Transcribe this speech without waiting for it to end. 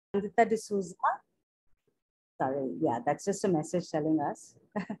Nandita De Souza. Sorry, yeah, that's just a message telling us.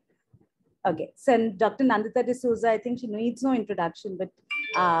 Okay, so Dr. Nandita De Souza, I think she needs no introduction, but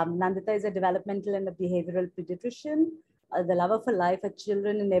Nandita is a developmental and a behavioral pediatrician, the lover for life for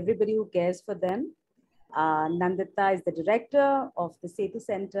children and everybody who cares for them. Nandita is the director of the Sethu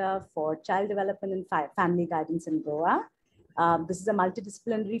Centre for Child Development and Family Guidance in Goa. This is a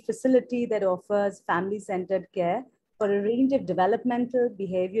multidisciplinary facility that offers family-centered care for a range of developmental,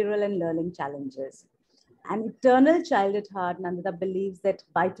 behavioral, and learning challenges. An eternal child at heart, Nandita believes that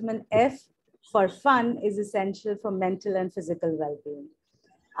vitamin F for fun is essential for mental and physical well-being.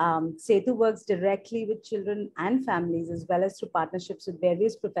 Sethu works directly with children and families, as well as through partnerships with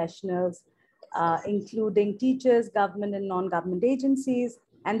various professionals, including teachers, government and non-government agencies,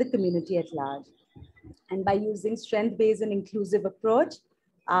 and the community at large. And by using strength-based and inclusive approach,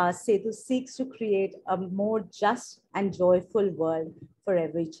 Sethu seeks to create a more just and joyful world for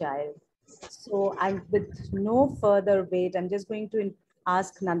every child. So with no further wait, I'm just going to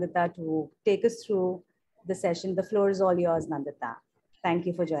ask Nandita to take us through the session. The floor is all yours, Nandita. Thank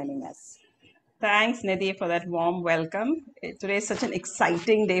you for joining us. Thanks, Nidhi, for that warm welcome. Today is such an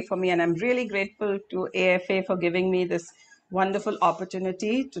exciting day for me, and I'm really grateful to AFA for giving me this wonderful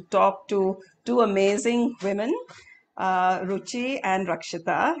opportunity to talk to two amazing women, Ruchi and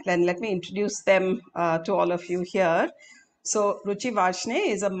Rakshita. And let me introduce them to all of you here. So Ruchi Varshney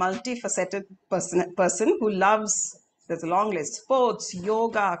is a multifaceted person who loves, there's a long list, sports,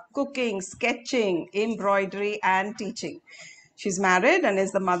 yoga, cooking, sketching, embroidery, and teaching. She's married and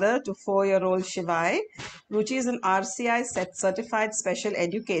is the mother to 4-year-old Shivai. Ruchi is an RCI certified special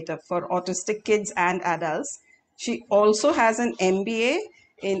educator for autistic kids and adults. She also has an MBA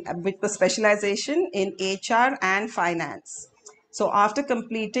with the specialization in HR and finance. So after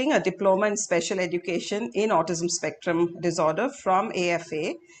completing a diploma in special education in autism spectrum disorder from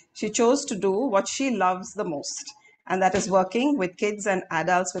AFA, she chose to do what she loves the most, and that is working with kids and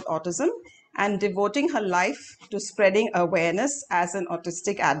adults with autism and devoting her life to spreading awareness as an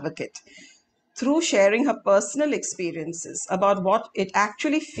autistic advocate. Through sharing her personal experiences about what it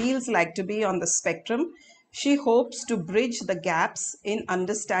actually feels like to be on the spectrum, she hopes to bridge the gaps in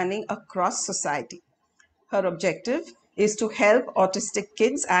understanding across society. Her objective is to help autistic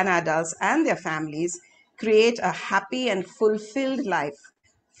kids and adults and their families create a happy and fulfilled life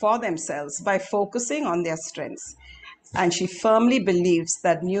for themselves by focusing on their strengths. And she firmly believes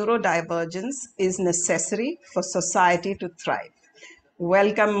that neurodivergence is necessary for society to thrive.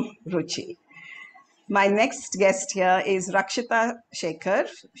 Welcome, Ruchi. My next guest here is Rakshita Shekhar.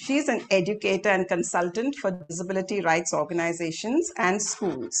 She's an educator and consultant for disability rights organizations and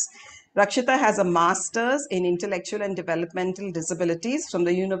schools. Rakshita has a master's in intellectual and developmental disabilities from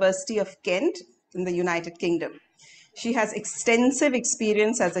the University of Kent in the United Kingdom. She has extensive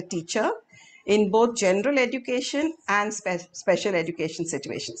experience as a teacher in both general education and special education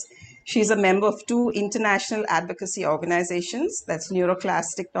situations. She's a member of 2 international advocacy organizations, that's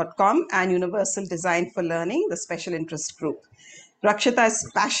neuroclastic.com and Universal Design for Learning, the special interest group. Rakshita is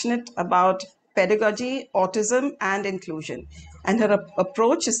passionate about pedagogy, autism, and inclusion, and her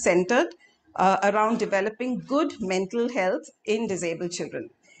approach is centered around developing good mental health in disabled children.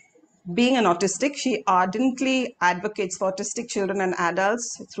 Being an autistic, she ardently advocates for autistic children and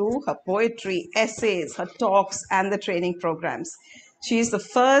adults through her poetry, essays, her talks, and the training programs. She is the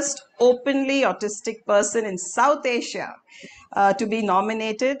first openly autistic person in South Asia to be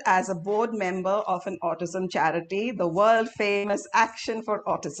nominated as a board member of an autism charity, the world famous Action for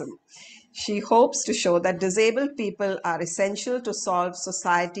Autism. She hopes to show that disabled people are essential to solve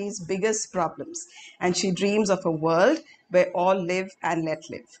society's biggest problems, and she dreams of a world where all live and let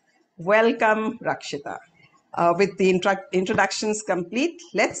live. Welcome, Rakshita. With the introductions complete,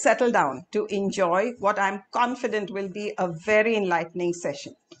 let's settle down to enjoy what I'm confident will be a very enlightening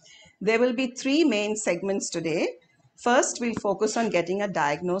session. There will be 3 main segments today. First, we'll focus on getting a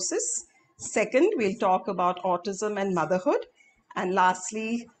diagnosis. Second, we'll talk about autism and motherhood. And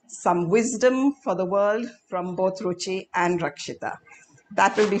lastly, some wisdom for the world from both Ruchi and Rakshita.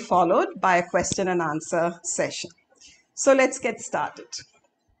 That will be followed by a question and answer session. So let's get started.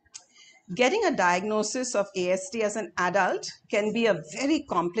 Getting a diagnosis of ASD as an adult can be a very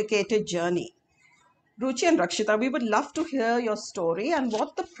complicated journey. Ruchi and Rakshita, we would love to hear your story and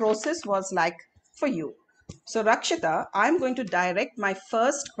what the process was like for you. So Rakshita, I'm going to direct my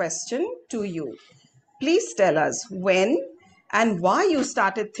first question to you. Please tell us when and why you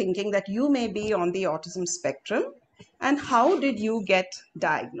started thinking that you may be on the autism spectrum, and how did you get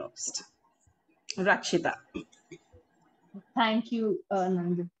diagnosed? Rakshita. Thank you,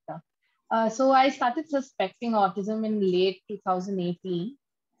 Nandita. So I started suspecting autism in late 2018.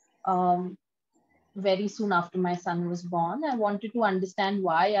 very soon after my son was born. I wanted to understand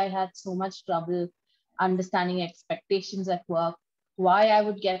why I had so much trouble understanding expectations at work, why I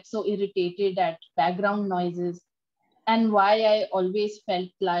would get so irritated at background noises, and why I always felt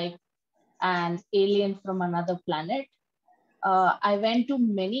like an alien from another planet. I went to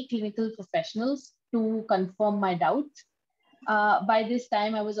many clinical professionals to confirm my doubts. By this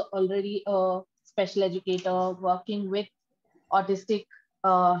time, I was already a special educator working with autistic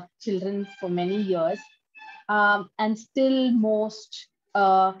children for many years. And still, most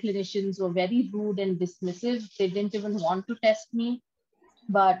clinicians were very rude and dismissive. They didn't even want to test me.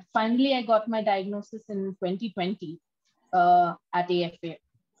 But finally, I got my diagnosis in 2020 at AFA.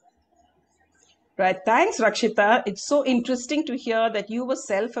 Right. Thanks, Rakshita. It's so interesting to hear that you were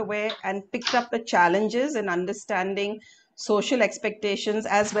self-aware and picked up the challenges in understanding social expectations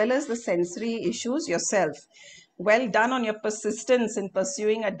as well as the sensory issues yourself. Well done on your persistence in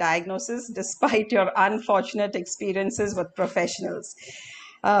pursuing a diagnosis despite your unfortunate experiences with professionals.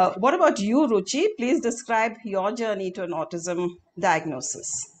 What about you, Ruchi? Please describe your journey to an autism diagnosis.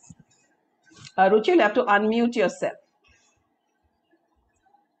 Ruchi, you'll have to unmute yourself.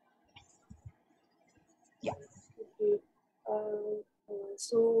 Yeah. Okay.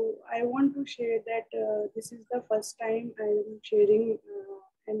 So I want to share that this is the first time I am sharing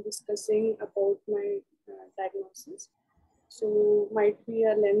and discussing about my diagnosis. So might be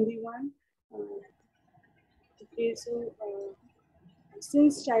a lengthy one. Okay, so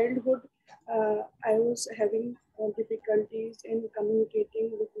since childhood, I was having difficulties in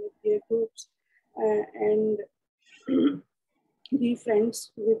communicating with my peer groups and be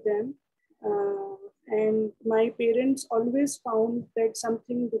friends with them. And my parents always found that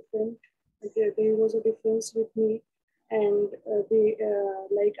something different. There was a difference with me, and they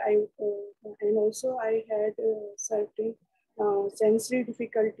like I and also I had certain sensory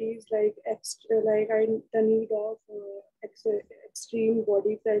difficulties like the need of extreme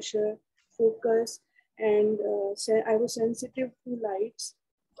body pressure, focus, and I was sensitive to lights,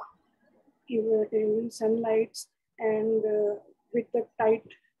 even sunlights, and with the tight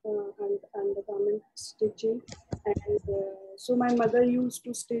undergarment stitching. And so my mother used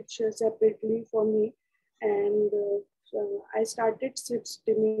to stitch separately for me, and so I started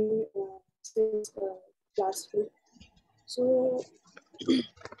stitching since class 5th. So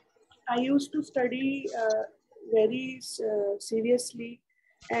I used to study very seriously,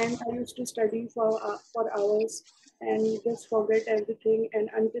 and I used to study for hours and just forget everything. And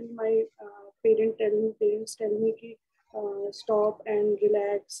until my parents tell me ki, stop and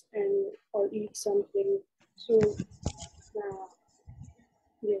relax and or eat something. So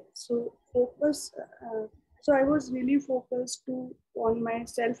yeah, so focus. So I was really focused on my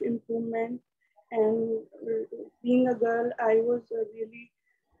self improvement, and being a girl, I was really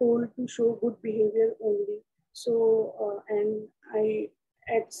told to show good behavior only. So and I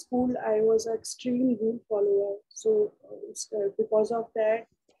at school I was an extreme rule follower. So because of that,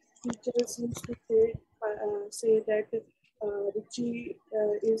 teachers used to say that Ruchi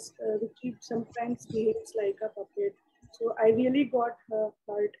sometimes behaves like a puppet. So I really got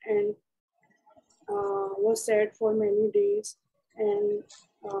hurt and was sad for many days. And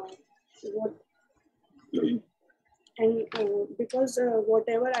what and because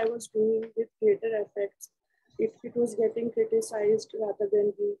whatever I was doing with greater effects, it was getting criticized rather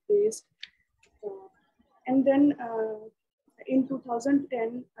than being praised. And then in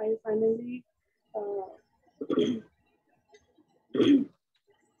 2010, I finally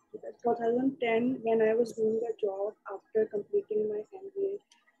 2010, when I was doing a job after completing my MBA,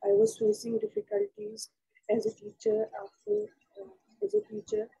 I was facing difficulties as a teacher.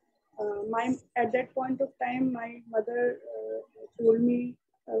 At that point of time, my mother told me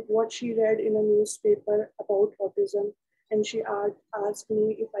what she read in a newspaper about autism, and she asked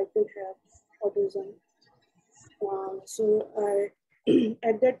me if I could have autism. So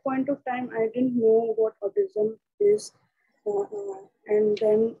at that point of time, I didn't know what autism is. And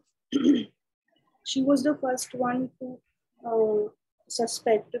then she was the first one to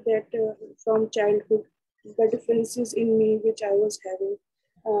suspect that from childhood, the differences in me which I was having,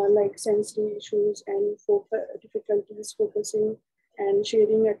 like sensory issues and difficulties focusing and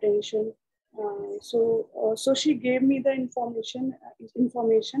sharing attention. So she gave me the information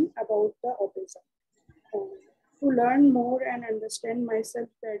about the autism. To learn more and understand myself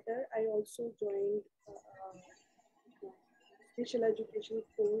better, I also joined special education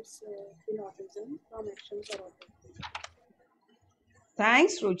course in autism from Actions for Autism.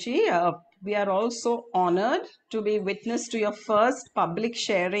 Thanks, Ruchi. We are also honored to be witness to your first public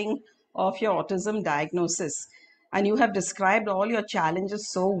sharing of your autism diagnosis. and you have described all your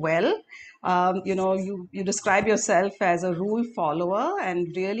challenges so well. You describe yourself as a rule follower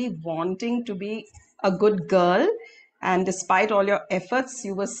and really wanting to be a good girl. And despite all your efforts,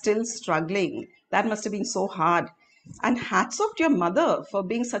 you were still struggling. That must have been so hard. And hats off to your mother for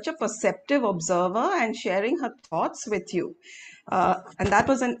being such a perceptive observer and sharing her thoughts with you. And that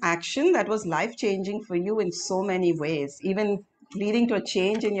was an action that was life changing for you in so many ways, even leading to a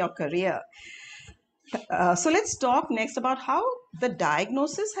change in your career. So let's talk next about how the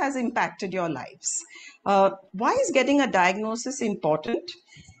diagnosis has impacted your lives. Why is getting a diagnosis important,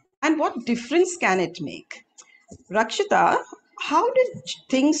 and what difference can it make? Rakshita, how did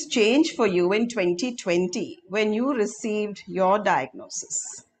things change for you in 2020 when you received your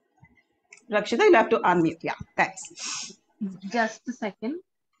diagnosis? Rakshita, you'll have to unmute. Yeah, thanks. Just a second.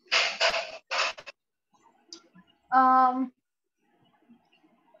 When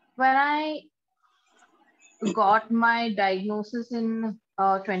I got my diagnosis in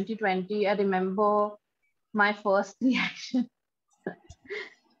 2020, I remember my first reaction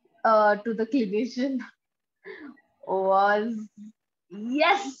to the clinician was,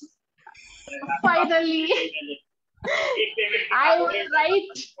 yes, finally. I was right.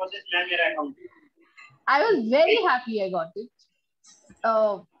 I was very happy I got it.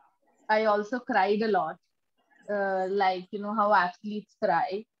 I also cried a lot, like, you know, how athletes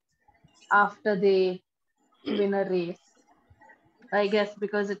cry after they win a race. I guess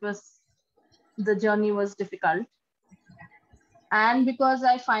because the journey was difficult. And because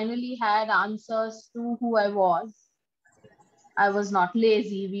I finally had answers to who I was. I was not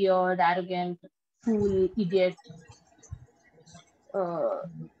lazy, weird, arrogant, fool, idiot.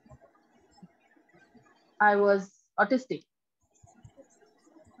 I was autistic.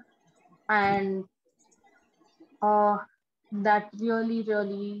 And that really,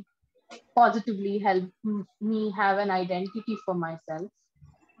 really positively helped me have an identity for myself.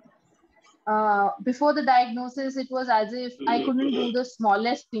 Before the diagnosis, it was as if I couldn't do the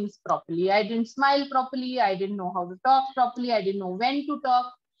smallest things properly. I didn't smile properly. I didn't know how to talk properly. I didn't know when to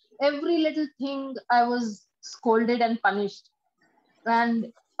talk. Every little thing I was scolded and punished.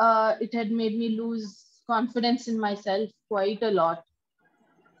 And it had made me lose confidence in myself quite a lot.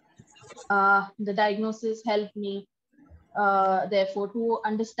 The diagnosis helped me, therefore, to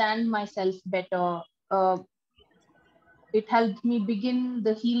understand myself better. It helped me begin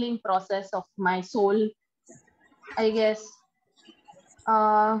the healing process of my soul, I guess,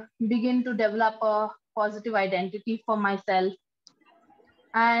 begin to develop a positive identity for myself,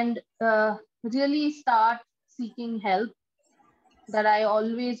 and really start seeking help that I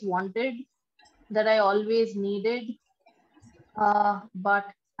always wanted, that I always needed, but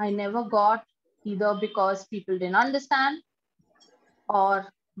I never got, either because people didn't understand or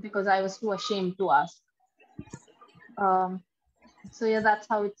because I was too ashamed to ask. So yeah, that's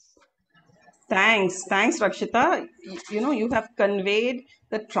how it's. Thanks, Rakshita. You have conveyed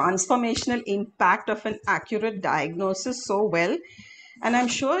the transformational impact of an accurate diagnosis so well. And I'm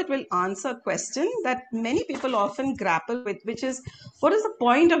sure it will answer a question that many people often grapple with, which is, what is the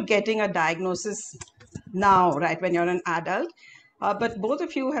point of getting a diagnosis now, right, when you're an adult? But both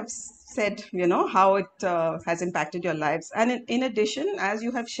of you have said, how it has impacted your lives. And in addition, as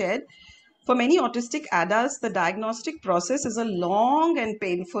you have shared, for many autistic adults, the diagnostic process is a long and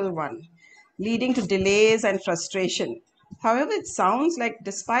painful one, leading to delays and frustration. However, it sounds like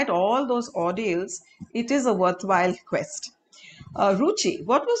despite all those ordeals, it is a worthwhile quest. Ruchi,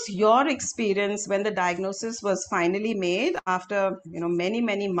 what was your experience when the diagnosis was finally made after many,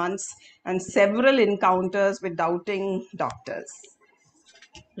 many months and several encounters with doubting doctors?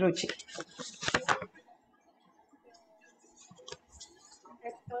 Ruchi.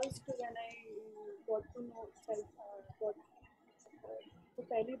 At first, when I got to know तो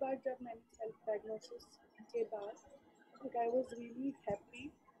पहली बार जब मैंने self diagnosis के बाद, like, I was really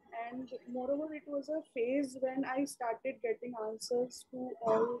happy, and moreover it was a phase when I started getting answers to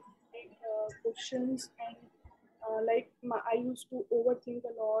all my questions, and I used to overthink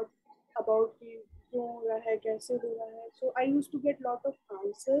a lot about क्यों हो रहा है, कैसे हो रहा है. So I used to get lot of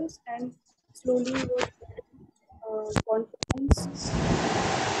answers, and slowly was confidence.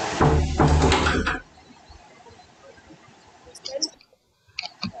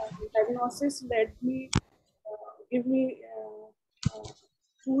 Self diagnosis led me, give me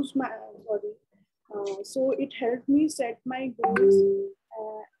choose my body. So it helped me set my goals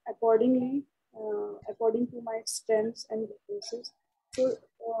accordingly, according to my strengths and weaknesses. So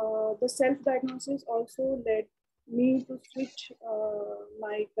the self-diagnosis also led me to switch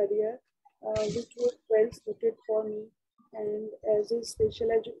my career, which was well suited for me. And as a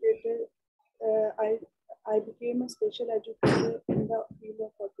special educator, I became a special educator in the field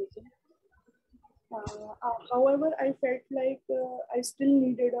of autism. However, I felt like I still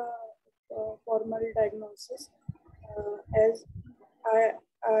needed a formal diagnosis as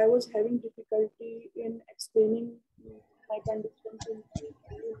I was having difficulty in explaining my condition to my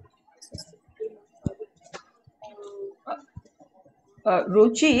family, sister, to my father.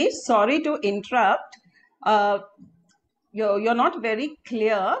 Ruchi, sorry to interrupt. You're not very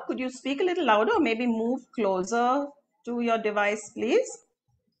clear. Could you speak a little louder or maybe move closer to your device, please?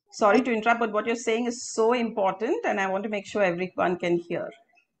 Sorry to interrupt, but what you're saying is so important and I want to make sure everyone can hear.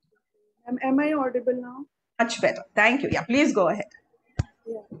 Am I audible now? Much better. Thank you. Yeah, please go ahead.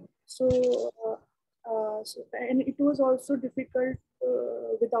 Yeah. So, and it was also difficult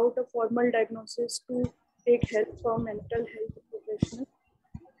without a formal diagnosis to take help from mental health professionals.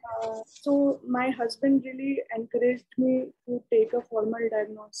 So my husband really encouraged me to take a formal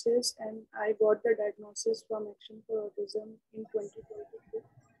diagnosis, and I got the diagnosis from Action for Autism in 2022.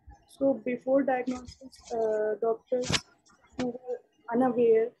 So before diagnosis, doctors who were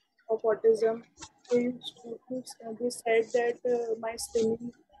unaware of autism, they said that my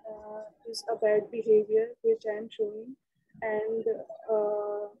stimming is a bad behavior which I am showing, and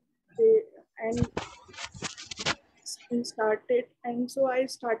they and started, and so I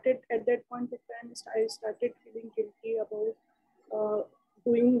started at that point of time. I started feeling guilty about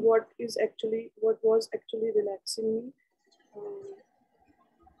doing what was actually relaxing me.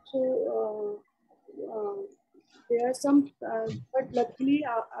 There are some, but luckily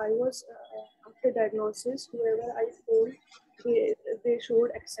I was after diagnosis. Whoever I told, they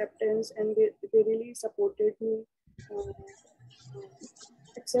showed acceptance and they really supported me.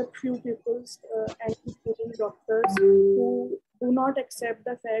 Except few people, and including doctors, who do not accept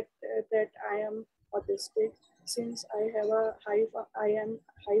the fact that I am autistic, since I am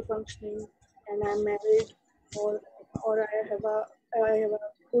high functioning and I'm married, or I have a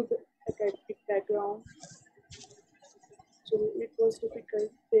good academic background. So it was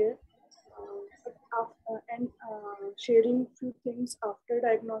difficult there. Sharing few things after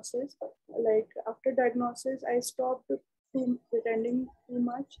diagnosis, like after diagnosis, I stopped pretending too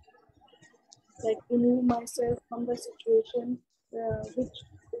much, like remove myself from the situation which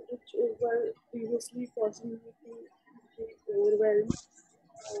were previously causing me to be overwhelmed.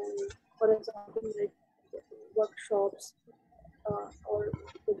 For example, like workshops or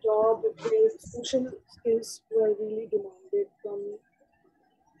the job where social skills were really demanded from me.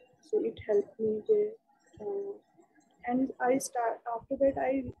 So it helped me there. And after that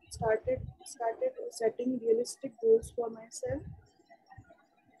I started setting realistic goals for myself,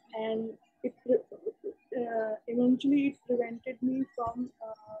 and it eventually it prevented me from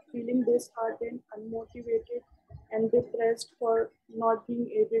feeling disheartened, unmotivated, and depressed for not being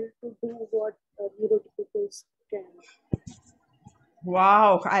able to do what neurotypicals can.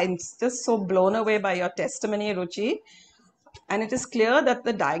 Wow, I'm just so blown away by your testimony, Ruchi. And it is clear that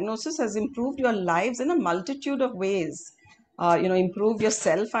the diagnosis has improved your lives in a multitude of ways. Improve your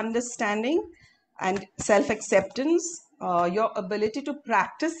self-understanding and self-acceptance, your ability to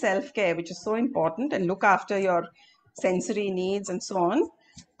practice self-care, which is so important, and look after your sensory needs and so on.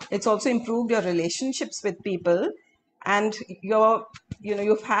 It's also improved your relationships with people, and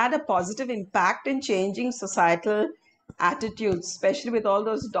you've had a positive impact in changing societal attitudes, especially with all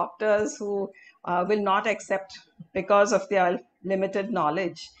those doctors who will not accept because of their limited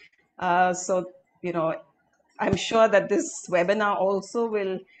knowledge. I'm sure that this webinar also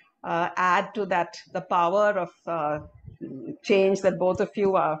will add to that, the power of change that both of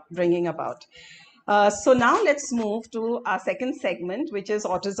you are bringing about. So now let's move to our second segment, which is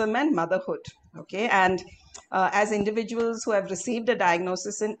autism and motherhood. Okay, and as individuals who have received a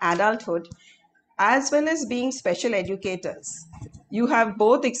diagnosis in adulthood, as well as being special educators, you have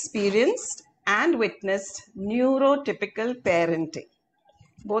both experienced and witnessed neurotypical parenting.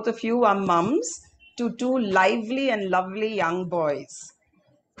 Both of you are mums to two lively and lovely young boys.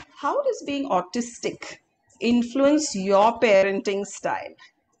 How does being autistic influence your parenting style?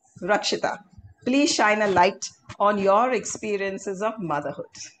 Rakshita, please shine a light on your experiences of motherhood.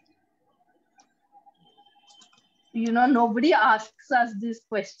 Nobody asks us this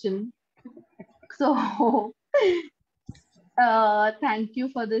question. So thank you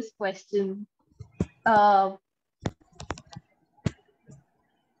for this question. I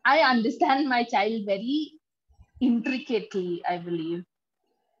understand my child very intricately, I believe.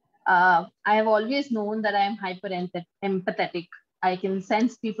 I have always known that I am hyper empathetic. I can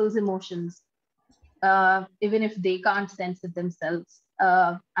sense people's emotions, even if they can't sense it themselves.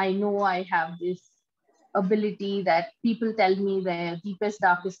 I know I have this ability that people tell me their deepest,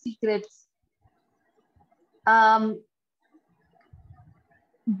 darkest secrets.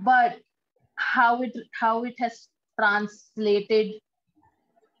 But how it has translated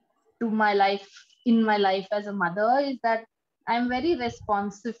to my life, in my life as a mother, is that I'm very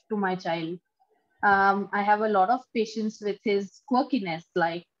responsive to my child. I have a lot of patience with his quirkiness,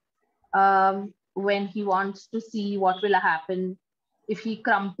 like when he wants to see what will happen if he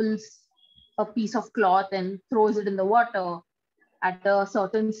crumples a piece of cloth and throws it in the water at a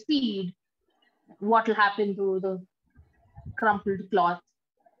certain speed, what will happen to the crumpled cloth.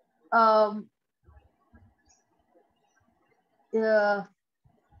 um, uh,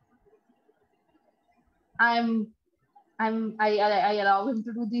 I allow him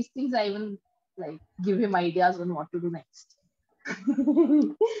to do these things. I even like give him ideas on what to do next.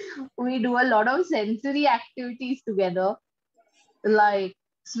 We do a lot of sensory activities together, like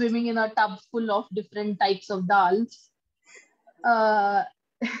swimming in a tub full of different types of dals. Uh,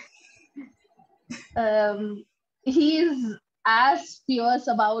 he is as fierce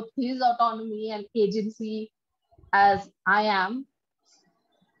about his autonomy and agency as I am.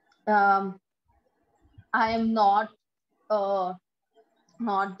 I am not the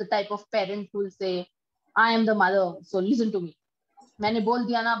type of parent who will say, I am the mother, so listen to me. मैंने बोल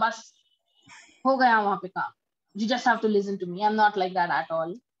दिया ना, बस हो गया वहाँ पे काम. You just have to listen to me. I'm not like that at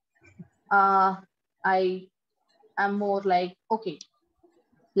all. I am more like, okay,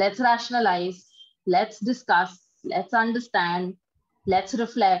 let's rationalize, let's discuss, let's understand, let's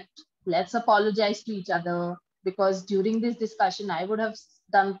reflect, let's apologize to each other, because during this discussion, I would have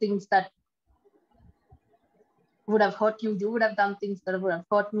done things that would have hurt you, you would have done things that would have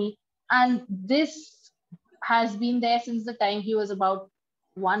hurt me. And this has been there since the time he was about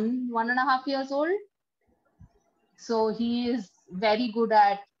 1.5 years old. So he is very good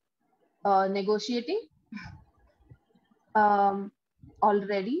at negotiating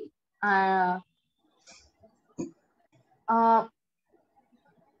already. And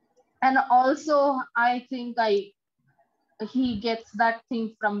also I think he gets that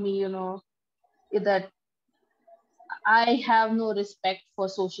thing from me, that I have no respect for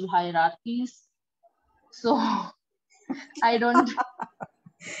social hierarchies. So I don't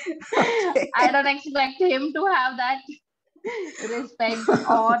Okay. I don't expect him to have that respect,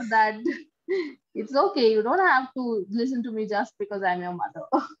 or that it's okay, you don't have to listen to me just because I'm your mother.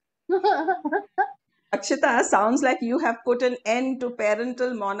 Rakshita, sounds like you have put an end to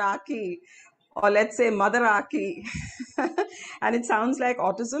parental monarchy, or let's say motherarchy. And it sounds like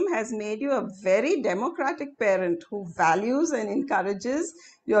autism has made you a very democratic parent who values and encourages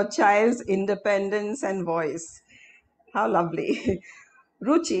your child's independence and voice. How lovely.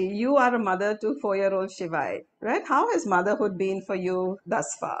 Ruchi, you are a mother to 4-year-old Shivai, right? How has motherhood been for you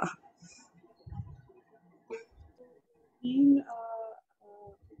thus far? Being a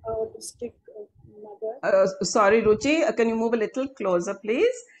autistic mother, Sorry, Ruchi, can you move a little closer,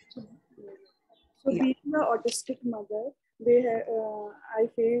 please? so Yeah. being an autistic mother, I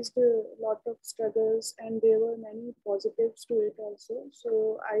faced a lot of struggles, and there were many positives to it also.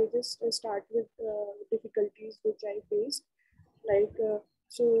 So I just start with difficulties which I faced. Like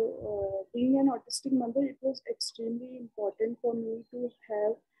being an autistic mother, it was extremely important for me to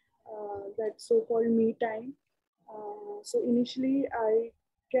have that so-called me time. So initially, I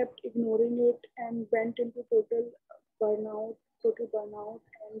kept ignoring it and went into total burnout,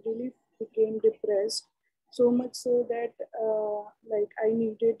 and really became depressed. So much so that like I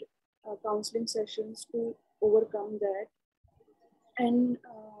needed counseling sessions to overcome that. And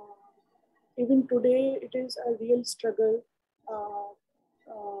even today, it is a real struggle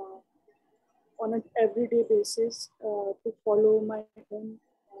on an everyday basis to follow my own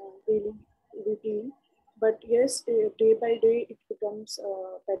daily routine. But yes, day by day, it becomes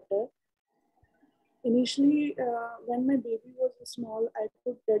better. Initially, when my baby was small, I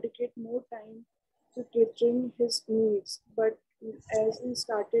could dedicate more time to catering his needs. But as he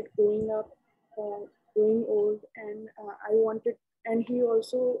started growing up, growing old, and and he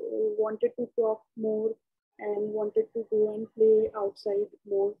also wanted to talk more and wanted to go and play outside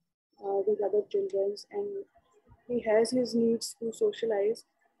more with other children, and he has his needs to socialize.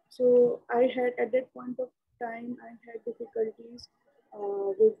 So I had, at that point of time, I had difficulties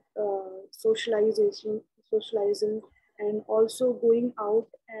with socializing, and also going out,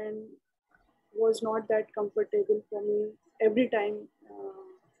 and was not that comfortable for me every time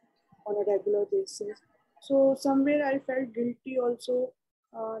on a regular basis. So somewhere I felt guilty also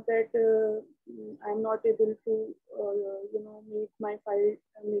that I'm not able to, make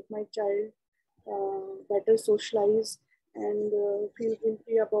my child better socialize, and feel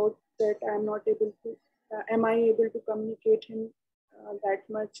guilty about that I'm not able to, am I able to communicate him that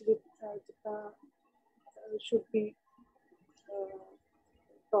much with should be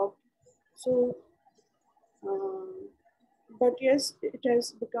talked. So, but yes, it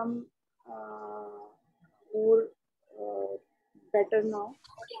has become more better now.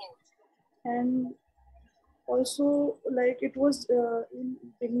 And also, like, it was in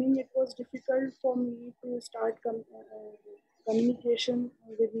beginning, it was difficult for me to start communication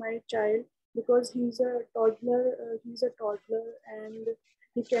with my child, because he's a toddler and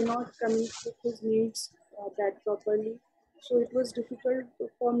he cannot communicate his needs that properly. So it was difficult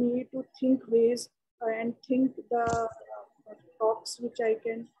for me to think ways and think the talks which I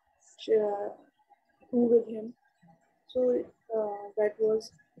can share, do with him. So that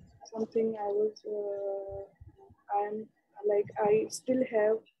was something I still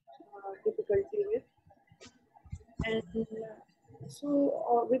have difficulty with. And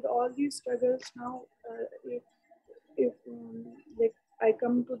so with all these struggles now, if like I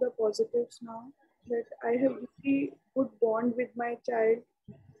come to the positives now, that I have really good bond with my child,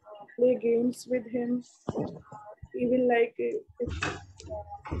 play games with him, even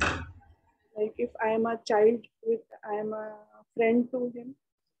if I am a child I am a friend to him,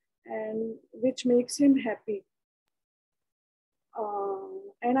 and which makes him happy.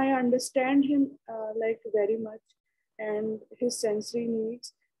 And I understand him very much, and his sensory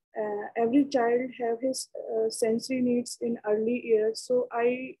needs. Every child have his sensory needs in early years, so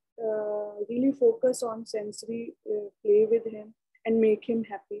I really focus on sensory play with him and make him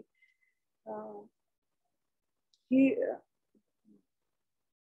happy.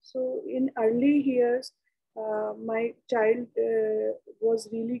 So in early years, my child was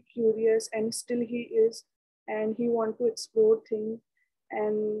really curious, and still he is, and he want to explore things.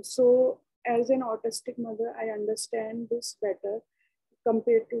 And so as an autistic mother, I understand this better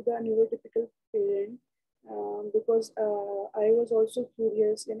compared to the neurotypical parent, because I was also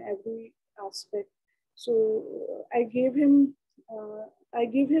curious in every aspect. So I gave him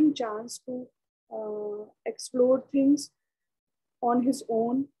chance to explore things on his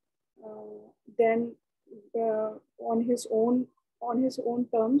own, then on his own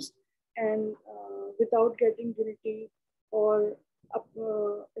terms, and without getting guilty, or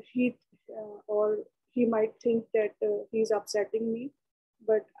he might think that he's upsetting me,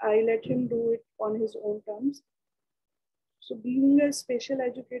 but I let him do it on his own terms. So being a special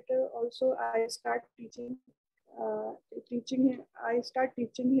educator, also I start teaching him. I start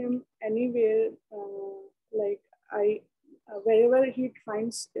teaching him anywhere, wherever he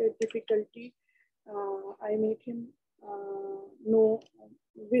finds difficulty, I make him know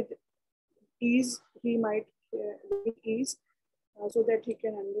with ease. He might with ease, so that he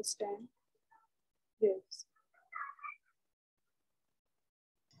can understand. Yes.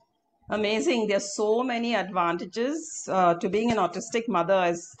 Amazing. There's so many advantages to being an autistic mother.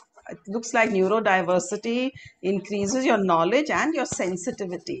 As it looks like neurodiversity increases your knowledge and your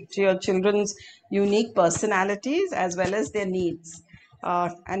sensitivity to your children's unique personalities as well as their needs.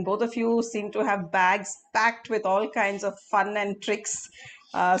 And both of you seem to have bags packed with all kinds of fun and tricks.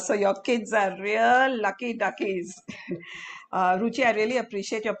 So your kids are real lucky duckies. Ruchi, I really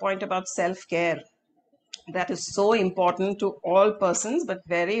appreciate your point about self-care. That is so important to all persons, but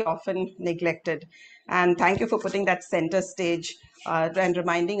very often neglected. And thank you for putting that center stage and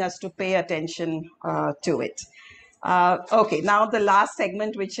reminding us to pay attention to it. Okay, now the last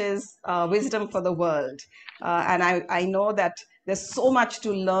segment, which is wisdom for the world. And I know that there's so much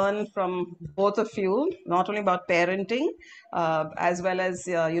to learn from both of you, not only about parenting, as well as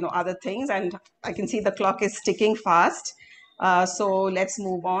other things. And I can see the clock is ticking fast. So let's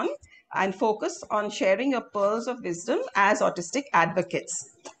move on and focus on sharing your pearls of wisdom as autistic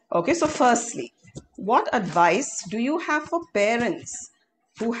advocates. Okay, so firstly, what advice do you have for parents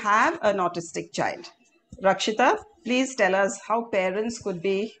who have an autistic child? Rakshita, please tell us how parents could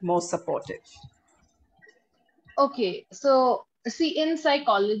be more supportive. Okay, so see, in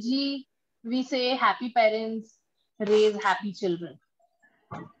psychology, we say happy parents raise happy children.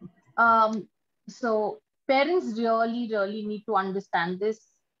 So parents really need to understand this.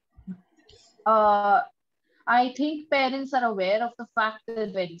 I think parents are aware of the fact that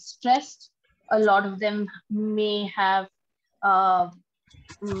they're very stressed. A lot of them may have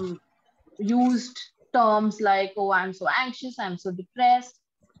used terms like, oh, I'm so anxious, I'm so depressed.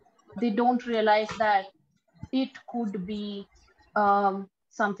 They don't realize that it could be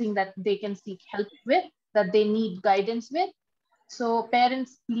something that they can seek help with, that they need guidance with. So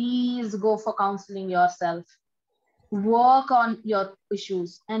parents, please go for counseling yourself. Work on your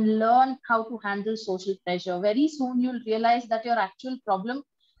issues and learn how to handle social pressure. Very soon you'll realize that your actual problem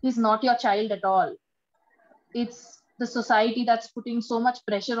is not your child at all. It's the society that's putting so much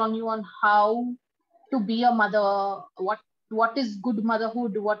pressure on you on how to be a mother, what is good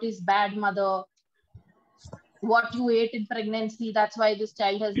motherhood, what is bad mother, what you ate in pregnancy, that's why this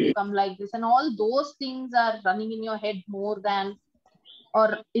child has become like this. And all those things are running in your head more than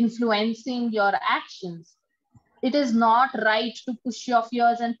or influencing your actions. It is not right to push your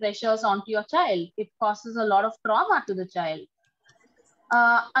fears and pressures onto your child. It causes a lot of trauma to the child.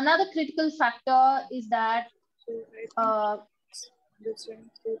 Another critical factor is that,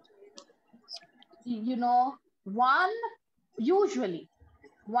 you know, usually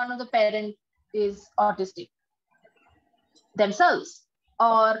one of the parents is autistic themselves,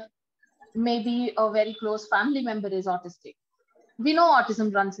 or maybe a very close family member is autistic. We know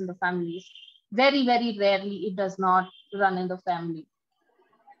autism runs in the families. Very, very rarely it does not run in the family.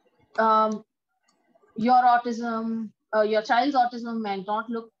 Your autism, your child's autism may not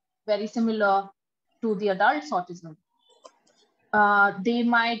look very similar to the adult's autism. They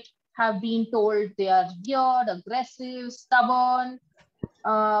might have been told they are weird, aggressive, stubborn.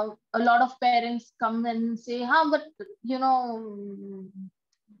 A lot of parents come and say, but you know,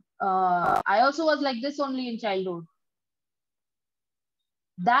 I also was like this only in childhood.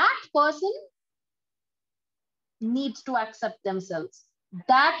 That person needs to accept themselves.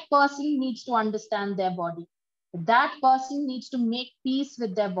 That person needs to understand their body. That person needs to make peace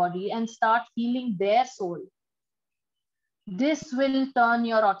with their body and start healing their soul. This will turn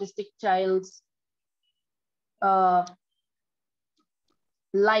your autistic child's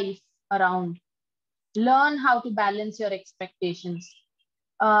life around. Learn how to balance your expectations.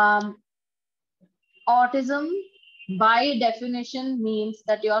 Autism, by definition, means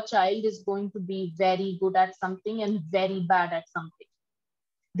that your child is going to be very good at something and very bad at something.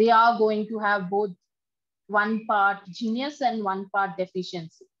 They are going to have both one part genius and one part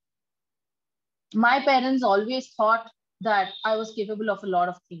deficiency. My parents always thought that I was capable of a lot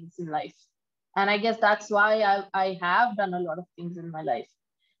of things in life. And I guess that's why I have done a lot of things in my life.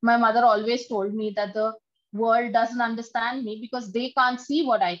 My mother always told me that the world doesn't understand me because they can't see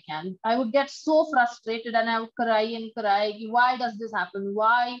what I can. I would get so frustrated and I would cry and cry. Why does this happen?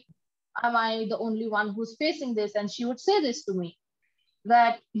 Why am I the only one who's facing this? And she would say this to me,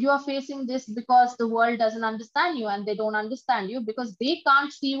 that you are facing this because the world doesn't understand you, and they don't understand you because they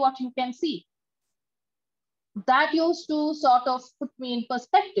can't see what you can see. That used to sort of put me in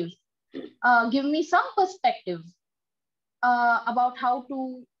perspective, give me some perspective about how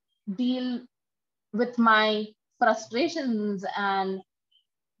to deal with my frustrations and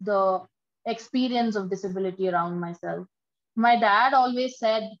the experience of disability around myself. My dad always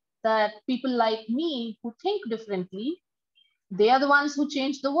said that people like me who think differently, they are the ones who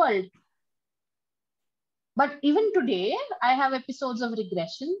change the world. But even today, I have episodes of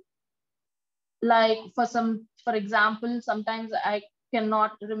regression. Like for example, sometimes I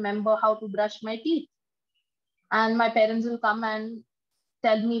cannot remember how to brush my teeth. And my parents will come and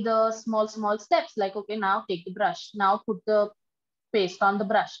tell me the small steps, like, okay, now take the brush, now put the paste on the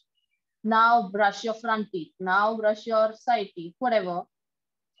brush, now brush your front teeth, now brush your side teeth, whatever.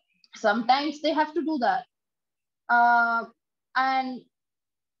 Sometimes they have to do that. And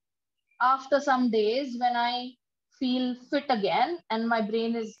after some days, when I feel fit again and my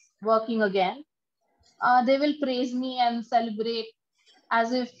brain is working again, they will praise me and celebrate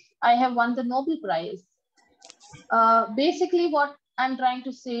as if I have won the Nobel Prize. Basically, what I'm trying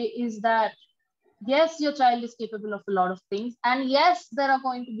to say is that, yes, your child is capable of a lot of things. And yes, there are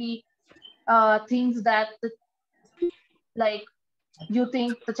going to be things that, like, you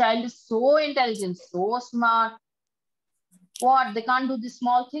think the child is so intelligent, so smart. What, they can't do this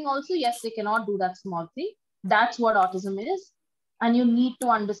small thing also? Yes, they cannot do that small thing. That's what autism is. And you need to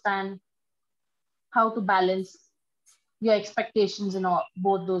understand how to balance your expectations in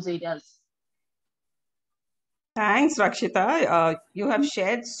both those areas. Thanks, Rakshita. You have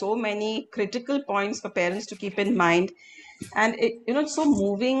shared so many critical points for parents to keep in mind. And it's so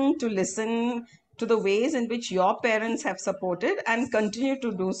moving to listen to the ways in which your parents have supported and continue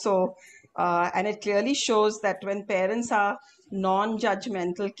to do so. And it clearly shows that when parents are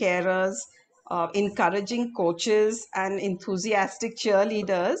non-judgmental carers, encouraging coaches and enthusiastic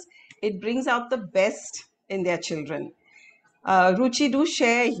cheerleaders, it brings out the best in their children. Ruchi, do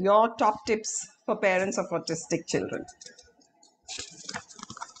share your top tips for parents of autistic children.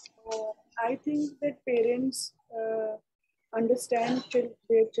 I think that parents understand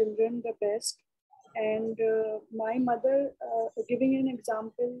their children the best. And my mother, giving an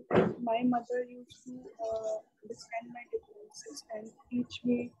example, my mother used to understand my differences and teach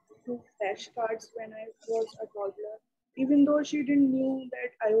me through flashcards when I was a toddler, even though she didn't knew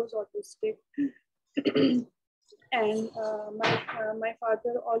that I was autistic. And my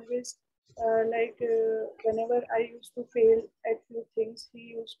father always whenever I used to fail at few things,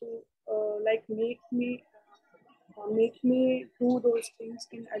 he used to like make me do those things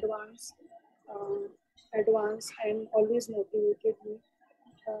in um, advance, and always motivated me.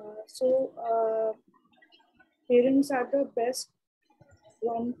 Parents are the best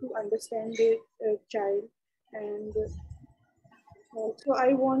one to understand their child, and so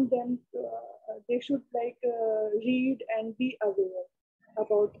I want them to, they should read and be aware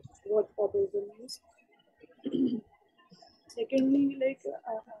about what autism is. Secondly,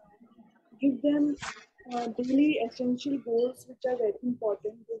 give them daily essential goals which are very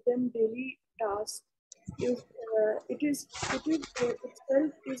important. Give them daily tasks. If it is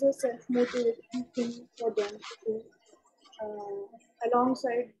itself is a self-motivating thing for them to do,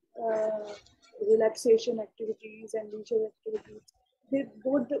 alongside relaxation activities and leisure activities.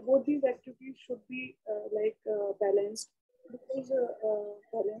 Both these activities should be balanced,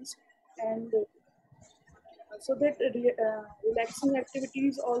 balanced, and so that relaxing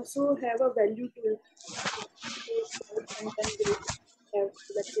activities also have a value to it. Sometimes they have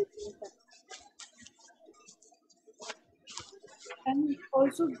relaxation time. And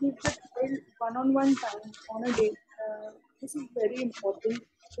also give the child one-on-one time on a day. This is very important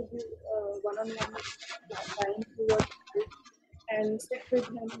to give one-on-one time to your child and sit with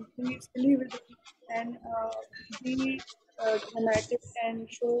him, be silly with him, and be dramatic and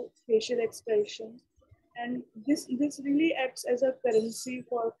show facial expressions. And this really acts as a currency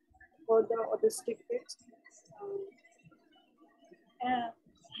for the autistic kids. Um, and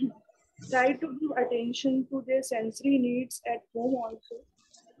try to give attention to their sensory needs at home also.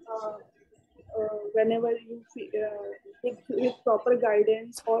 Uh, Whenever you with proper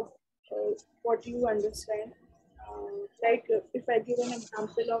guidance or what you understand. If I give an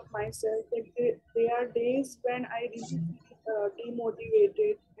example of myself, there are days when I really feel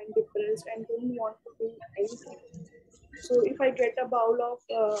demotivated and depressed and don't want to do anything. So if I get a bowl of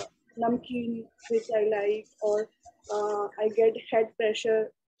namkeen, which I like, or I get head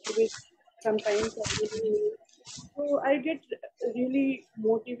pressure, which sometimes I really, so I get really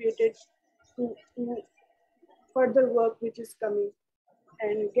motivated to further work which is coming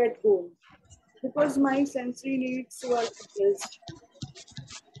and get going because my sensory needs were addressed.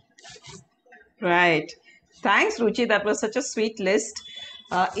 Right. Thanks, Ruchi. That was such a sweet list.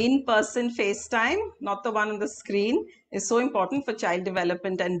 In-person FaceTime, not the one on the screen, is so important for child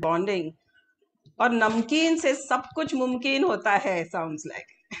development and bonding. और नमकीन से सब कुछ मुमकिन होता है, sounds like.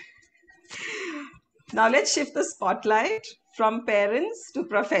 Now let's shift the spotlight from parents to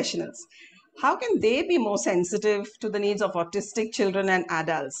professionals. How can they be more sensitive to the needs of autistic children and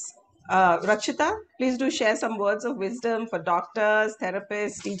adults? Rakshita, please do share some words of wisdom for doctors,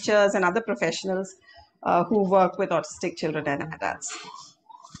 therapists, teachers, and other professionals who work with autistic children and adults.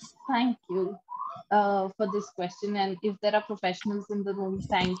 Thank you for this question. And if there are professionals in the room,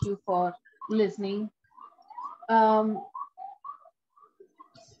 thank you for listening.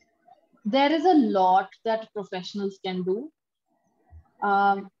 There is a lot that professionals can do.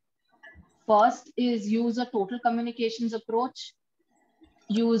 First is use a total communications approach,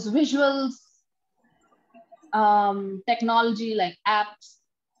 use visuals, technology like apps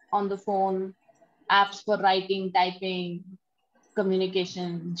on the phone, apps for writing, typing,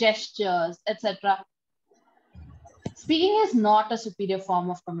 communication, gestures, etc. Speaking is not a superior form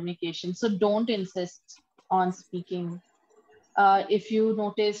of communication, so don't insist on speaking. If you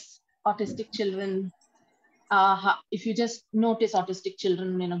notice autistic children, if you just notice autistic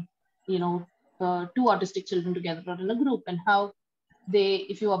children two autistic children together or in a group, and how they,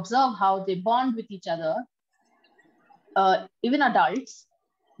 if you observe how they bond with each other, even adults,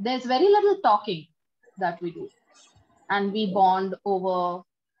 there's very little talking that we do, and we bond over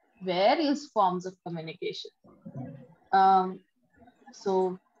various forms of communication.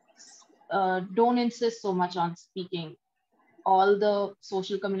 So don't insist so much on speaking. All the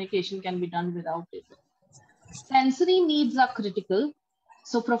social communication can be done without it. Sensory needs are critical,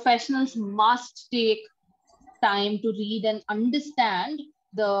 so professionals must take time to read and understand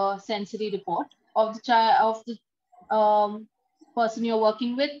the sensory report of the child, of the person you're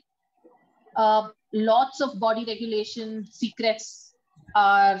working with. Lots of body regulation secrets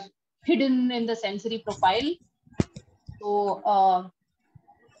are hidden in the sensory profile. So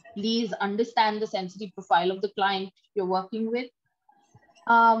please understand the sensory profile of the client you're working with.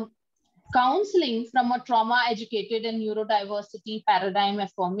 Counseling from a trauma-educated and neurodiversity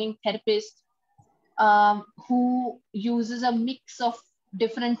paradigm-affirming therapist who uses a mix of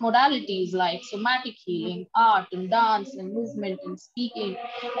different modalities like somatic healing, art and dance and movement and speaking,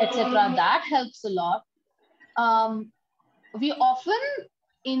 etc. That helps a lot. We often,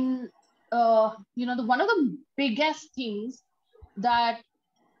 in one of the biggest things that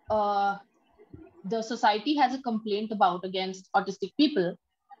the society has a complaint about against autistic people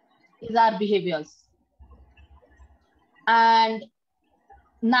is our behaviors. And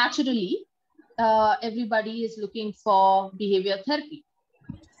naturally, everybody is looking for behavior therapy.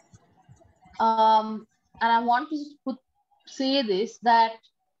 And I want to say this, that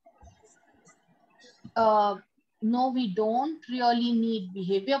no, we don't really need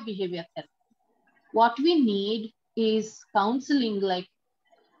behavior therapy. What we need is counseling, like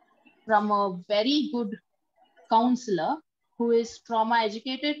from a very good counselor who is trauma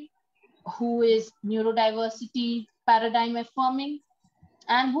educated, who is neurodiversity paradigm affirming,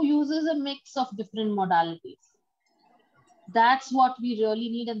 and who uses a mix of different modalities. That's what we really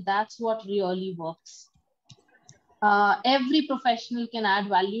need, and that's what really works. Every professional can add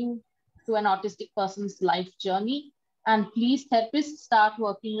value to an autistic person's life journey. And please, therapists, start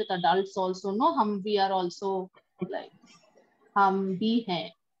working with adults also. No, we are also like, hum bhi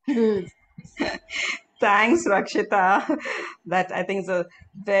hain. Thanks, Rakshita. That I think is a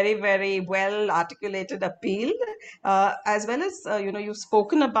very, very well articulated appeal. As well as, you've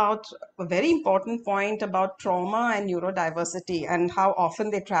spoken about a very important point about trauma and neurodiversity and how often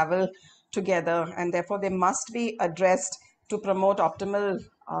they travel together, and therefore they must be addressed to promote optimal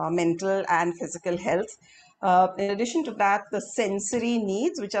mental and physical health. In addition to that, the sensory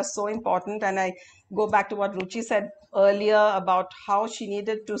needs, which are so important, and I go back to what Ruchi said earlier about how she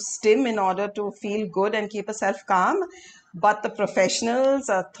needed to stim in order to feel good and keep herself calm. But the professionals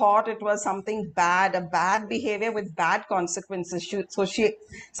thought it was something bad, a bad behavior with bad consequences. So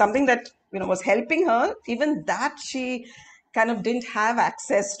something that was helping her, even that she kind of didn't have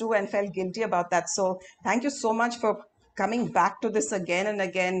access to and felt guilty about that. So thank you so much for coming back to this again and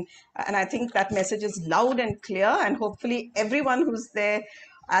again. And I think that message is loud and clear, and hopefully everyone who's there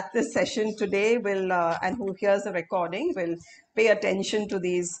at this session today will, and who hears the recording, will pay attention to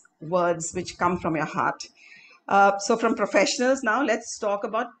these words which come from your heart. So from professionals now, let's talk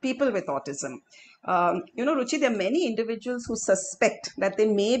about people with autism. Ruchi, there are many individuals who suspect that they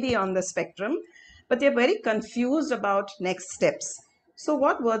may be on the spectrum, but they're very confused about next steps. So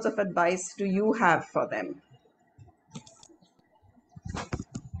what words of advice do you have for them?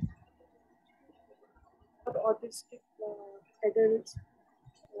 For autistic adults,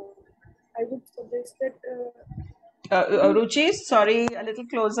 I would suggest that Ruchi, sorry, a little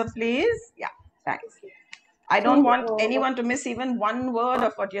closer, please. Yeah, thanks. okay. I don't want anyone to miss even one word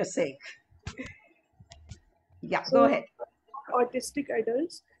of what you're saying. Yeah, go ahead. Autistic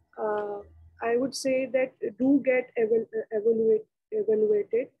adults, I would say that do get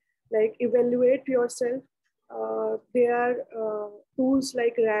evaluated, like evaluate yourself. There are tools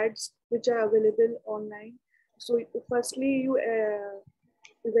like RADS which are available online. So firstly, you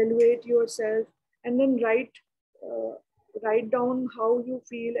evaluate yourself, and then write down how you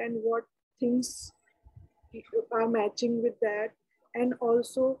feel and what things are matching with that, and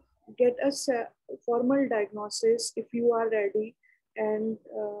also get a formal diagnosis if you are ready, and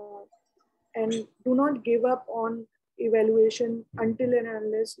do not give up on evaluation until and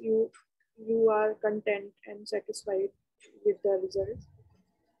unless you are content and satisfied with the results.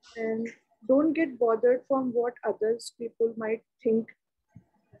 And don't get bothered from what others people might think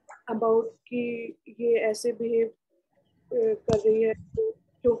about कि ये ऐसे behave कर रही है तो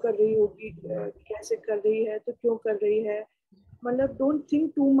क्यों कर रही होगी, कैसे कर रही है तो क्यों कर रही है, मतलब don't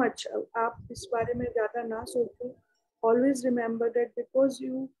think too much. आप इस बारे में ज़्यादा ना सोचो. Always remember that because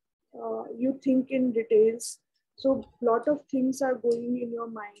you think in details, so lot of things are going in your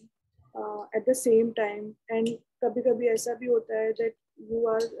mind at the same time. And कभी-कभी ऐसा भी होता है that you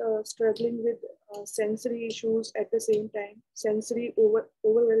are struggling with sensory issues at the same time, sensory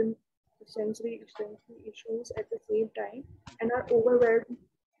issues at the same time, and are overwhelmed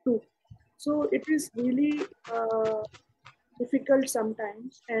too. So it is really difficult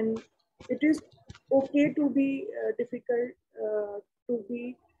sometimes, and it is okay to be difficult, to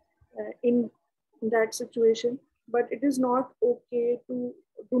be in that situation, but it is not okay to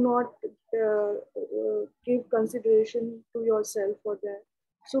do not give consideration to yourself for that.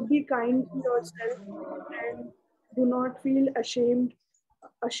 So be kind to yourself, and do not feel ashamed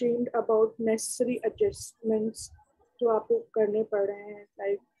about necessary adjustments जो आपको करने पड़ रहे हैं,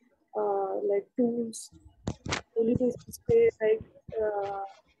 like tools, daily basis पे, like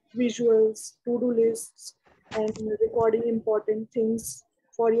visuals, to-do lists, and recording important things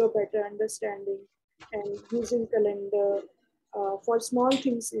for your better understanding, and using calendar for small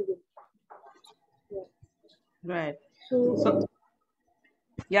things even. Yeah. Right. So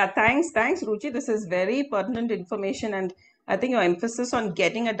yeah, thanks, Ruchi. This is very pertinent information, and I think your emphasis on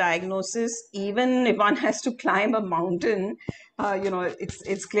getting a diagnosis, even if one has to climb a mountain,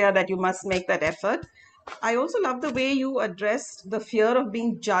 it's clear that you must make that effort. I also love the way you addressed the fear of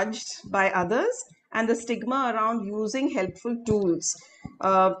being judged by others and the stigma around using helpful tools.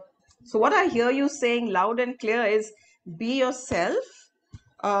 So what I hear you saying loud and clear is be yourself,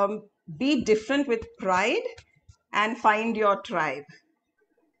 um, be different with pride, and find your tribe.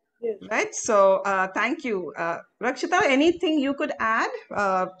 Yes. Right. So thank you. Rakshita, anything you could add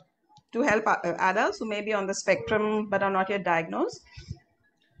to help adults who may be on the spectrum but are not yet diagnosed?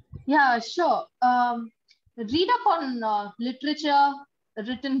 Yeah, sure. Read up on literature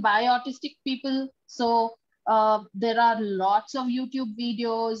written by autistic people. So there are lots of YouTube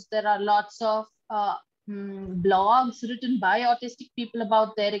videos. There are lots of blogs written by autistic people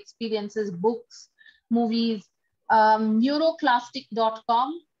about their experiences, books, movies.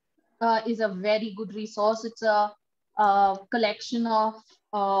 Neuroclastic.com is a very good resource. It's a collection of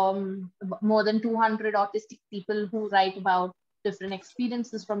more than 200 autistic people who write about different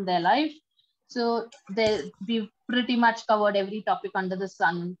experiences from their life. So we've pretty much covered every topic under the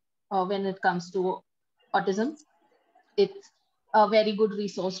sun when it comes to autism. It's a very good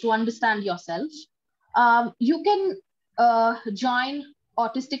resource to understand yourself. You can join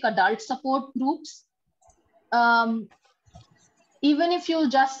autistic adult support groups. Even if you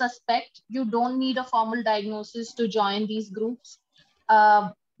just suspect, you don't need a formal diagnosis to join these groups.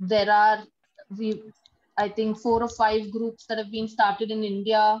 There are, I think, 4 or 5 groups that have been started in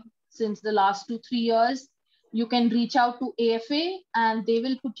India since the last 2-3 years. You can reach out to AFA and they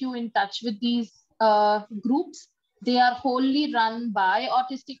will put you in touch with these groups. They are wholly run by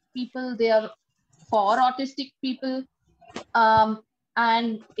autistic people. They are for autistic people.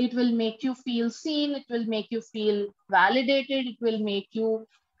 And it will make you feel seen, it will make you feel validated, it will make you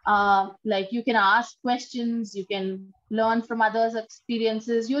like you can ask questions, you can learn from others'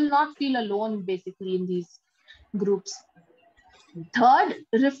 experiences. You'll not feel alone basically in these groups. Third,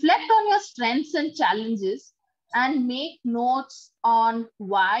 reflect on your strengths and challenges and make notes on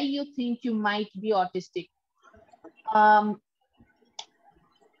why you think you might be autistic. And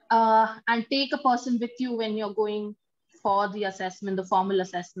take a person with you when you're going for the assessment, the formal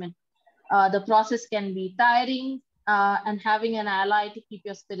assessment. The process can be tiring, and having an ally to keep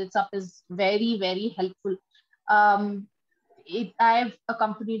your spirits up is very, very helpful. I've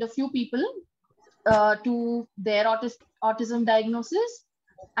accompanied a few people to their autism diagnosis.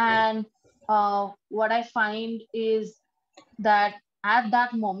 And what I find is that at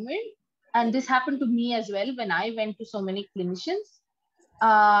that moment, and this happened to me as well when I went to so many clinicians,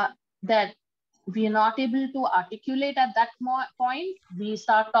 that we are not able to articulate at that point. We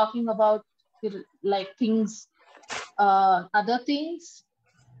start talking about like things, other things,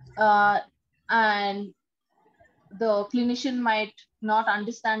 and the clinician might not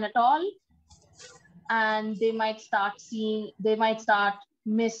understand at all, and they might start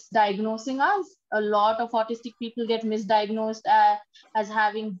misdiagnosing us. A lot of autistic people get misdiagnosed as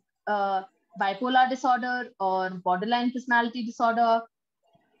having bipolar disorder or borderline personality disorder,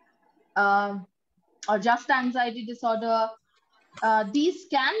 or just anxiety disorder. These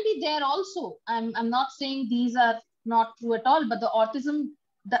can be there also. I'm not saying these are not true at all, but the autism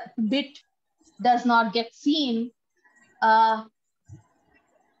bit does not get seen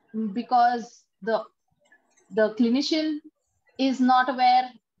because the clinician is not aware,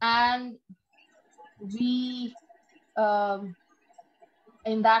 and we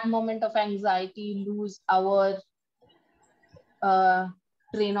in that moment of anxiety lose our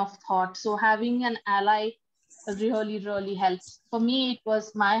train of thought. So having an ally really, really helps. For me, it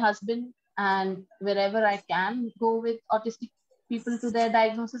was my husband, and wherever I can go with autistic people to their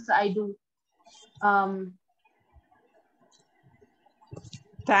diagnosis, I do.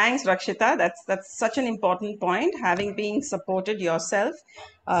 Thanks, Rakshita. That's such an important point. Having been supported yourself,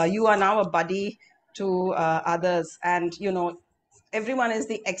 you are now a buddy to others, and everyone is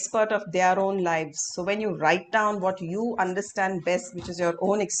the expert of their own lives. So when you write down what you understand best, which is your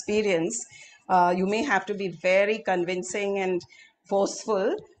own experience, you may have to be very convincing and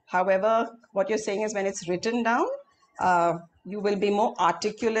forceful. However, what you're saying is when it's written down, you will be more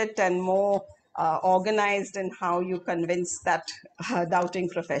articulate and more organized in how you convince that doubting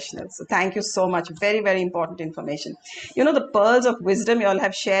professional. So thank you so much. Very, very important information. The pearls of wisdom you all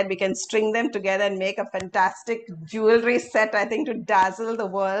have shared, we can string them together and make a fantastic jewelry set, I think, to dazzle the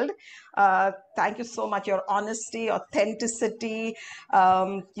world. Thank you so much. Your honesty, authenticity,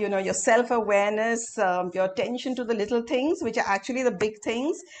 your self-awareness, your attention to the little things, which are actually the big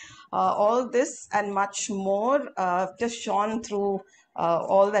things. All this and much more just shone through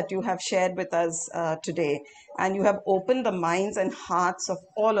all that you have shared with us today. And you have opened the minds and hearts of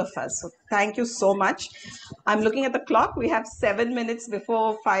all of us. So thank you so much. I'm looking at the clock. We have 7 minutes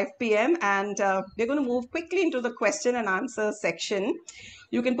before 5 p.m. and we're going to move quickly into the question and answer section.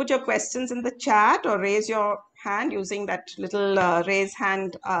 You can put your questions in the chat or raise your hand using that little raise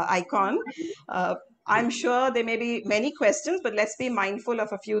hand icon. I'm sure there may be many questions, but let's be mindful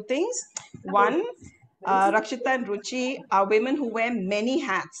of a few things. One, Rakshita and Ruchi are women who wear many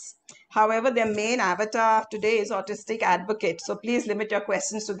hats. However, their main avatar today is autistic advocate. So please limit your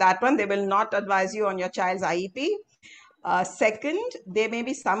questions to that one. They will not advise you on your child's IEP. Second, there may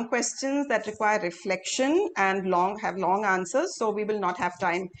be some questions that require reflection and have long answers. So we will not have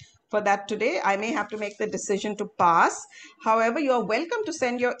time for that today. I may have to make the decision to pass. However, you are welcome to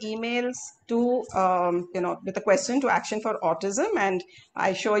send your emails to, with a question to Action for Autism, and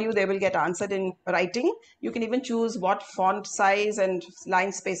I assure you they will get answered in writing. You can even choose what font size and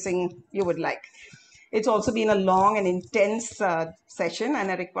line spacing you would like. It's also been a long and intense session, and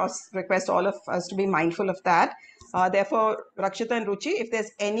I request all of us to be mindful of that. Therefore, Rakshita and Ruchi, if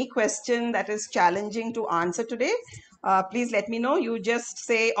there's any question that is challenging to answer today, please let me know. You just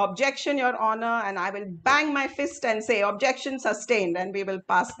say objection, Your Honor, and I will bang my fist and say objection sustained, and we will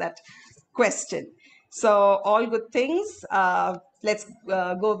pass that question. So all good things. Let's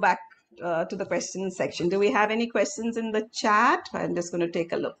go back to the question section. Do we have any questions in the chat? I'm just going to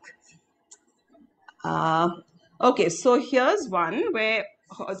take a look. Okay, so here's one where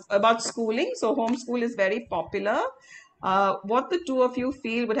about schooling. So homeschool is very popular. What the two of you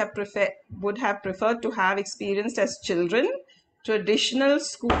feel would have preferred to have experienced as children, traditional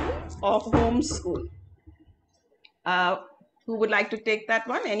school or homeschool? Who would like to take that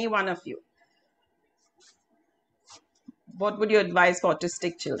one? Any one of you? What would you advise for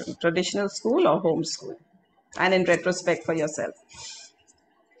autistic children, traditional school or homeschool? And in retrospect for yourself.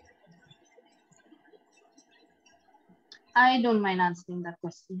 I don't mind answering that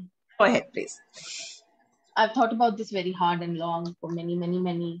question. Go ahead, please. I've thought about this very hard and long for many, many,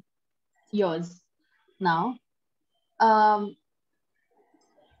 many years now. The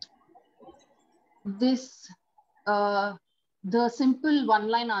simple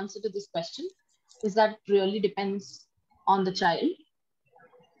one-line answer to this question is that it really depends on the child.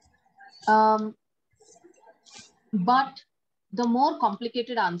 But the more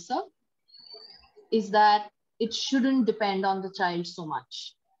complicated answer is that it shouldn't depend on the child so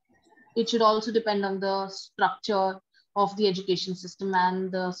much. It should also depend on the structure of the education system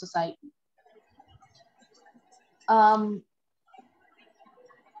and the society.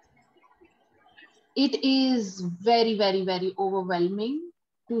 It is very, very, very overwhelming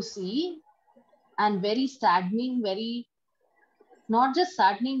to see and very saddening, not just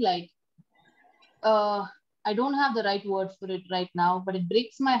saddening, like, I don't have the right word for it right now, but it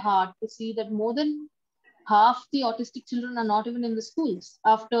breaks my heart to see that more than half the autistic children are not even in the schools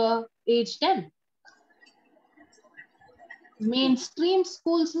after age 10. Mainstream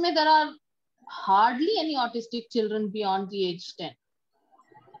schools, there are hardly any autistic children beyond the age 10.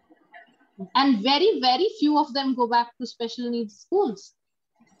 And very, very few of them go back to special needs schools.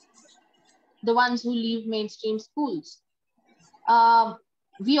 The ones who leave mainstream schools.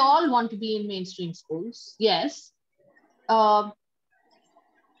 We all want to be in mainstream schools, yes.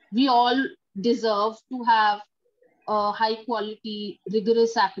 We all deserve to have a high quality,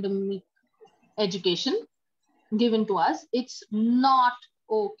 rigorous academic education given to us. It's not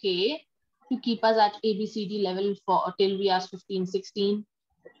okay to keep us at ABCD level till we are 15, 16,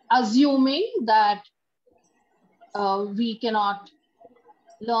 assuming that we cannot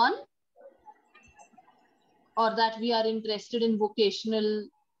learn or that we are interested in vocational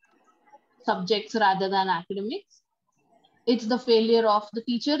subjects rather than academics. It's the failure of the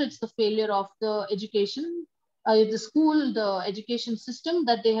teacher, it's the failure of the education, the school, the education system,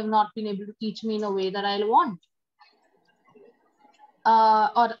 that they have not been able to teach me in a way that I want.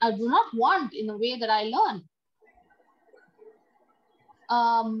 Or I do not want in a way that I learn.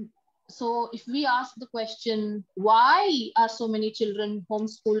 So if we ask the question, why are so many children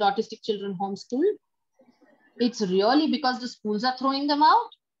homeschooled, autistic children homeschooled? It's really because the schools are throwing them out,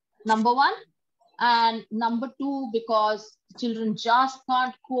 number one. And number two, because children just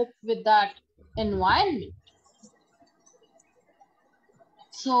can't cope with that environment.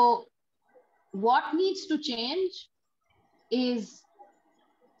 So what needs to change is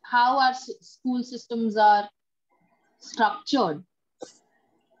how our school systems are structured.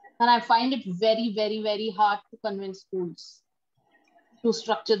 And I find it very, very, very hard to convince schools to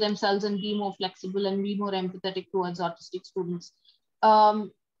structure themselves and be more flexible and be more empathetic towards autistic students.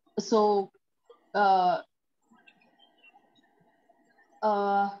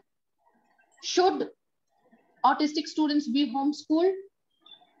 should autistic students be homeschooled?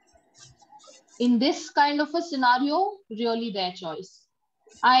 In this kind of a scenario, really their choice.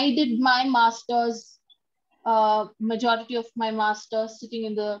 I did my master's, majority of my master's sitting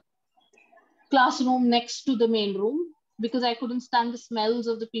in the classroom next to the main room because I couldn't stand the smells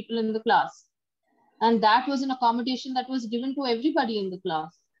of the people in the class. And that was an accommodation that was given to everybody in the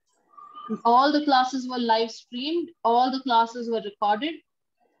class. All the classes were live streamed, all the classes were recorded.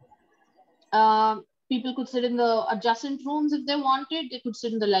 People could sit in the adjacent rooms if they wanted. They could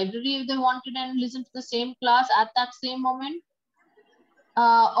sit in the library if they wanted and listen to the same class at that same moment.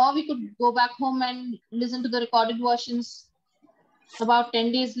 Or we could go back home and listen to the recorded versions about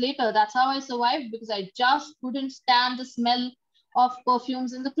 10 days later. That's how I survived, because I just couldn't stand the smell of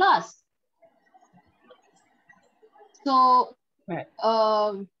perfumes in the class. So, Right.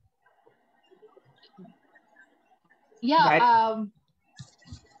 Yeah, Right.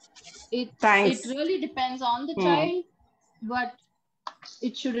 it really depends on the child, but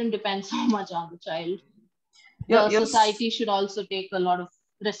it shouldn't depend so much on the child. The society should also take a lot of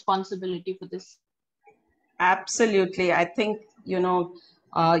responsibility for this. Absolutely. I think,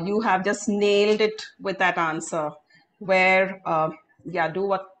 you have just nailed it with that answer where, do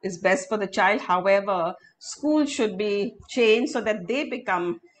what is best for the child. However, school should be changed so that they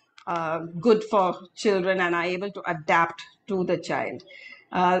become good for children and are able to adapt to the child.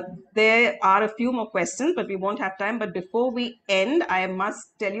 There are a few more questions, but we won't have time. But before we end, I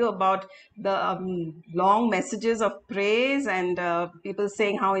must tell you about the long messages of praise and people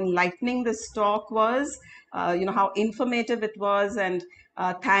saying how enlightening this talk was, how informative it was, and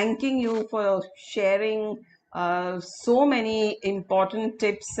thanking you for sharing so many important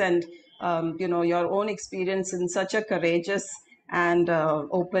tips and, your own experience in such a courageous and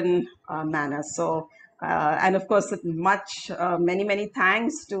open manner. So, and of course, many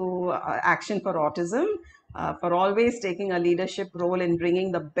thanks to Action for Autism for always taking a leadership role in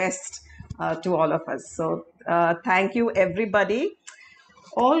bringing the best to all of us. So thank you, everybody.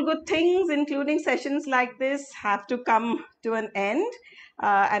 All good things, including sessions like this, have to come to an end.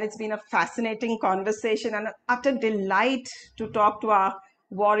 And it's been a fascinating conversation and utter delight to talk to our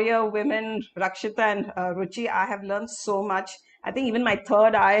warrior women, Rakshita and Ruchi. I have learned so much. I think even my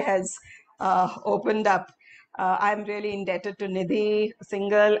third eye has opened up. I'm really indebted to Nidhi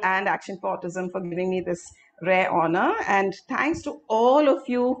Singhal and Action for Autism for giving me this rare honor. And thanks to all of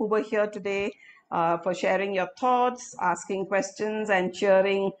you who were here today for sharing your thoughts, asking questions, and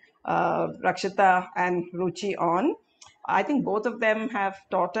cheering Rakshita and Ruchi on. I think both of them have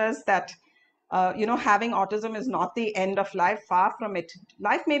taught us that having autism is not the end of life. Far from it.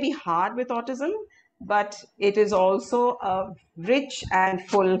 Life may be hard with autism, but it is also a rich and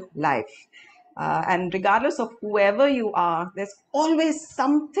full life. And regardless of whoever you are, there's always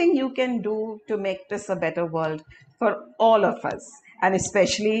something you can do to make this a better world for all of us, and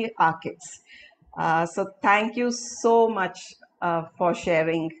especially our kids. So thank you so much for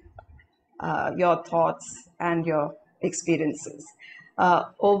sharing your thoughts and your experiences.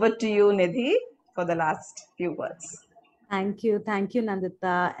 Over to you, Nidhi, for the last few words. Thank you,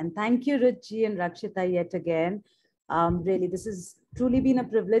 Nandita, and thank you, Ruchi and Rakshita, yet again. Really, this has truly been a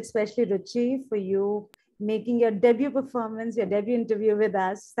privilege, especially Ruchi, for you making your debut performance, your debut interview with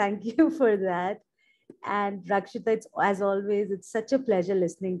us. Thank you for that. And Rakshita, it's, as always, it's such a pleasure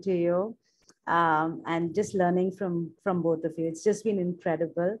listening to you and just learning from both of you. It's just been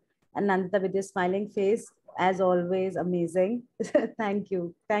incredible. And Nandita, with your smiling face, as always, amazing. Thank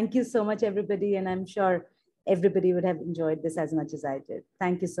you. Thank you so much, everybody. And I'm sure everybody would have enjoyed this as much as I did.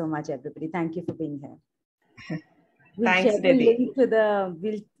 Thank you so much, everybody. Thank you for being here. We'll Thanks, share the link to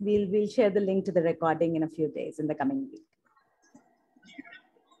the we'll share the link to the recording in a few days in the coming week.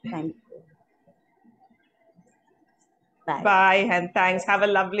 Thank you. Bye. Bye, and thanks. Have a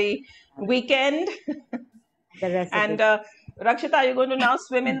lovely weekend. The rest and Rakshita, are you going to now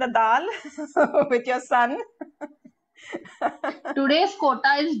swim in the dal with your son? Today's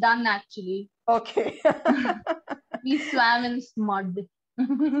quota is done, actually. Okay. We swam in mud.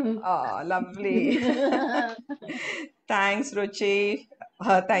 Oh, lovely. Thanks, Ruchi.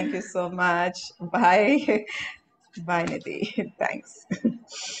 Thank you so much. Bye. Bye, Nidhi. Thanks.